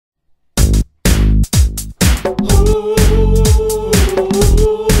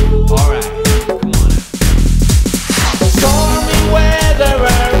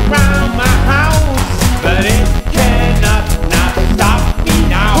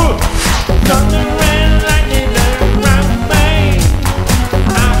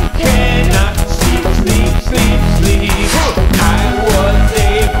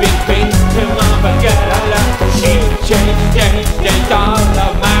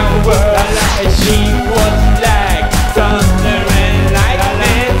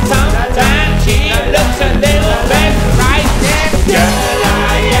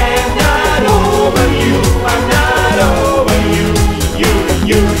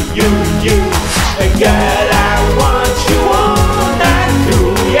you. Girl, I want you all night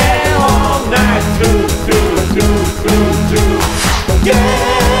through, yeah, all night through. Girl,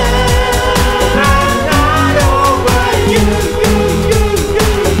 I'm not over you.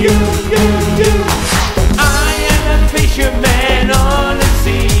 I am a fisherman on the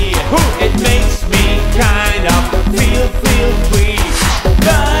sea. It makes me kind of feel free.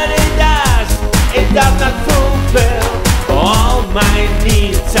 But it does not fulfill all my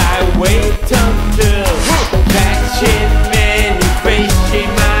needs.